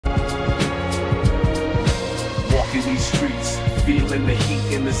these streets, feeling the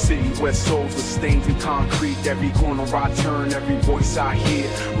heat in the city where souls are stained in concrete. Every corner I turn, every voice I hear,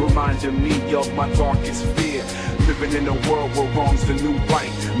 reminding me of my darkest fear. Living in a world where wrong's the new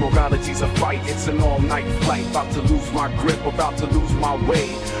right, morality's a fight, it's an all-night flight. About to lose my grip, about to lose my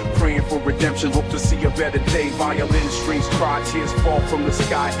way, praying for redemption, hope to see a better day. Violin strings cry, tears fall from the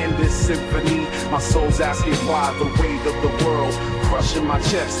sky in this symphony. My soul's asking why, the weight of the world crushing my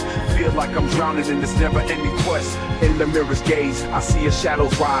chest. Feel like I'm drowning in this never-ending quest. In the mirror's gaze, I see a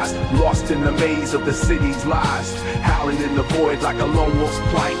shadows rise, lost in the maze of the city's lies. Howling in the void like a lone wolf's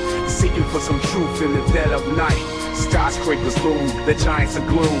plight, seeking for some truth in the dead of night. Skyscrapers loom, the giants of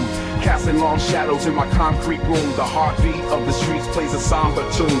gloom, casting long shadows in my concrete room. The heartbeat of the streets plays a somber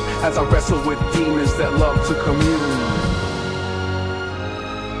tune as I wrestle with demons that love to commune.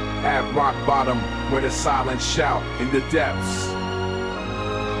 At rock bottom, where the silence shout in the depths,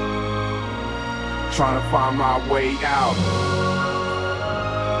 trying to find my way out.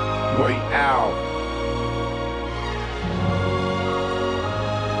 Way out.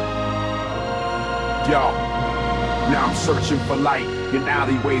 Yo. Now I'm searching for light in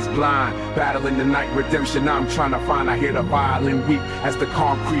alleyways blind, battling the night redemption I'm trying to find. I hear the violin weep as the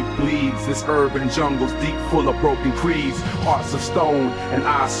concrete bleeds. This urban jungle's deep, full of broken creeds, hearts of stone and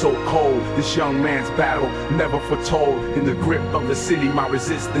eyes so cold. This young man's battle never foretold. In the grip of the city my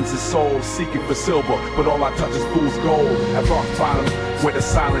resistance is soul, seeking for silver but all I touch is fool's gold. At rock bottom where the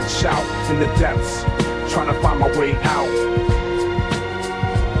silence shout in the depths, trying to find my way out.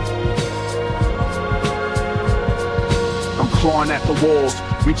 Clawing at the walls,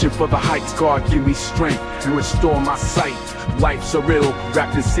 reaching for the heights. God give me strength and restore my sight. Life's a riddle,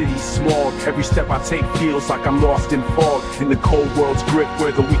 wrapped in city smog. Every step I take feels like I'm lost in fog, in the cold world's grip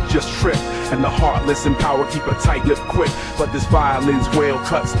where the weak just trip and the heartless in power keep a tight lip quick. But this violin's wail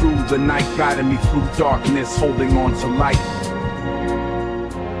cuts through the night, guiding me through darkness, holding on to light.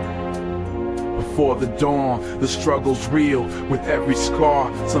 Before the dawn, the struggle's real, with every scar,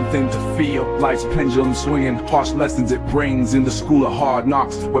 something to feel. Life's pendulum swinging, harsh lessons it brings. In the school of hard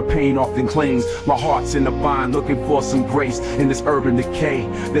knocks, where pain often clings. My heart's in a bind, looking for some grace. In this urban decay,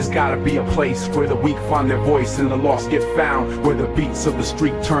 there's gotta be a place where the weak find their voice and the lost get found. Where the beats of the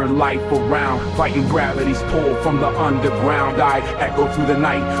street turn life around, fighting gravity's pull from the underground. I echo through the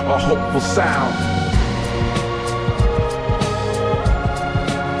night, a hopeful sound.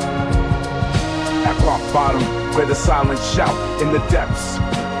 Rock bottom, where the silence shout in the depths,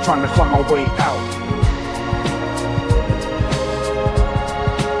 trying to climb my way out.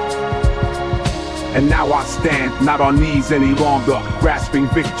 And now I stand, not on knees any longer, grasping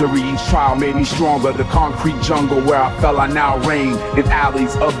victory. Each trial made me stronger. The concrete jungle where I fell, I now reign. In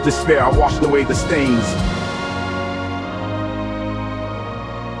alleys of despair, I washed away the stains.